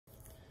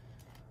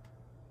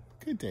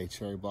Good day,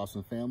 Cherry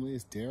Blossom family.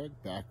 It's Derek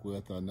back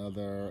with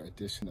another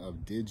edition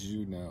of Did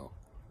You Know?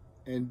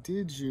 And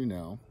did you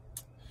know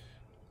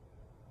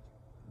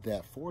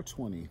that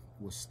 420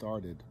 was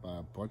started by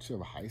a bunch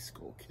of high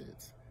school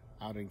kids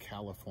out in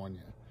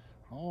California?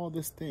 All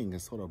this thing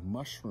has sort of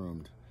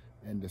mushroomed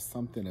into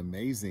something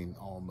amazing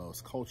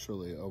almost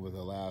culturally over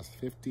the last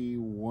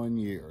 51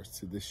 years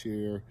to this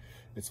year.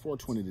 It's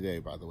 420 today,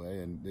 by the way,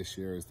 and this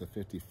year is the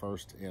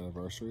 51st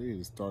anniversary.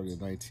 It started in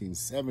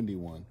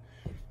 1971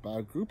 by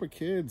a group of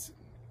kids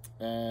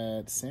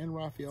at San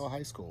Rafael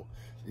High School.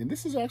 And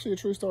this is actually a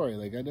true story.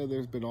 Like, I know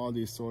there's been all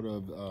these sort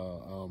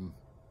of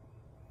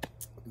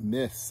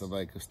myths of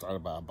like it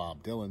started by a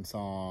Bob Dylan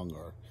song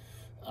or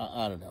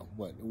I don't know,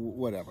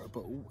 whatever.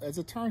 But as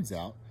it turns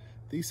out,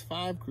 these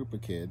five group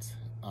of kids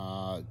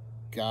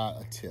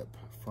got a tip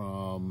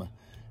from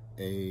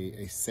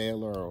a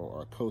sailor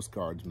or a Coast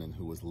Guardsman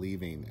who was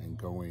leaving and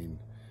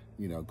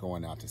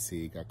going out to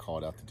sea, got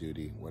called out to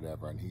duty,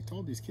 whatever. And he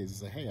told these kids, he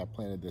said, hey, I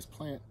planted this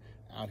plant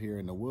out here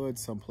in the woods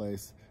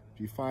someplace.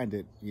 If you find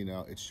it,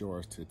 it's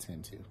yours to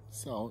attend to.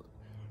 So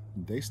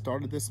they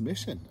started this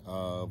mission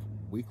of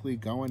weekly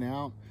going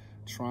out,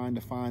 trying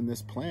to find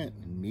this plant,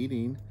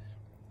 meeting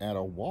at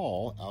a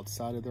wall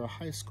outside of their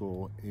high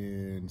school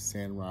in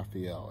San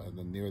Rafael, and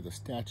then near the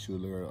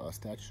statue, a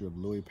statue of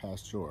Louis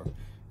Pasteur,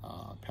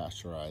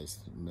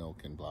 pasteurized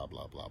milk and blah,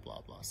 blah, blah,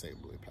 blah, blah, say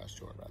Louis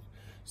Pasteur, rather.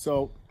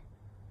 So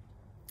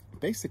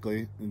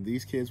basically,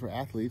 these kids were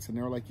athletes, and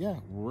they were like, yeah,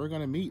 we're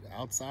going to meet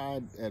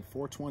outside at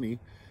 420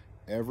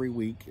 every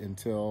week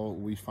until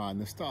we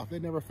find the stuff. They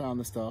never found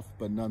the stuff,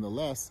 but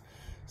nonetheless,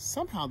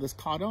 somehow this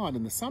caught on,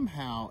 and the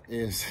somehow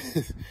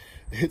is,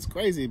 it's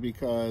crazy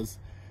because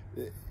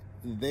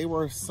they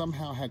were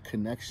somehow had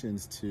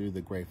connections to the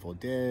Grateful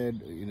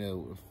Dead,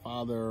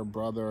 father,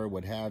 brother,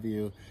 what have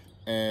you.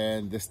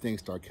 And this thing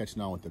started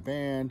catching on with the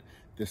band.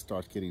 This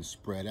starts getting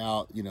spread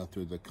out,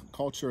 through the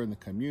culture and the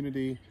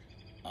community.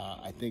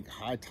 I think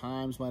High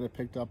Times might have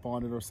picked up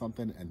on it or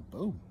something. And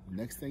boom,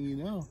 next thing you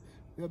know,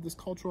 we have this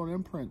cultural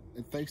imprint.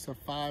 And thanks to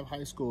five high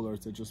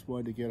schoolers that just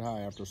wanted to get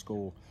high after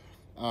school.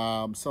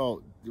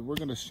 So we're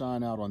going to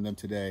shine out on them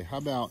today. How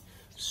about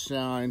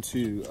shout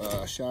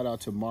out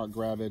to Mark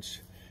Gravich,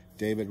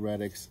 David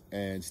Reddix,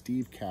 and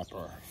Steve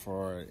Capper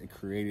for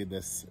creating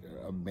this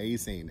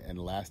amazing and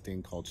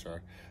lasting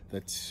culture. The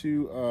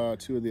two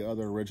of the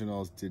other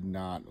originals did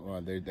not,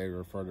 they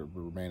refer to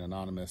remain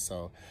anonymous,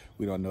 so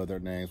we don't know their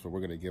names, but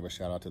we're going to give a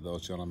shout out to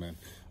those gentlemen.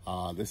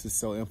 This is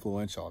so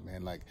influential,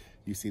 man. Like,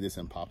 you see this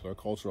in popular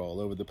culture all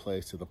over the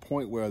place, to the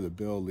point where the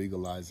bill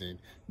legalizing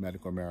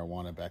medical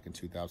marijuana back in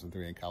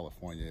 2003 in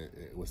California,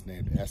 it was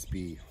named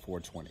SB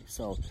 420.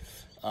 So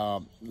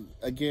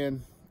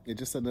again, it's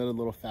just another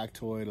little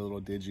factoid, a little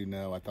did you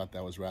know. I thought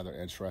that was rather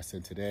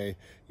interesting today,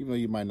 even though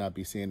you might not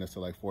be seeing this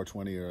till like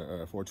 420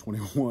 or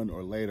 421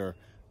 or later.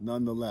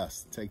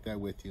 Nonetheless, take that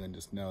with you and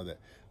just know that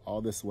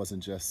all this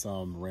wasn't just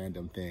some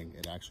random thing.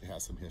 It actually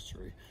has some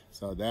history.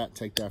 So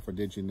take that for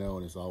did you know,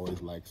 and as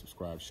always, like,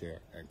 subscribe, share,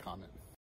 and comment.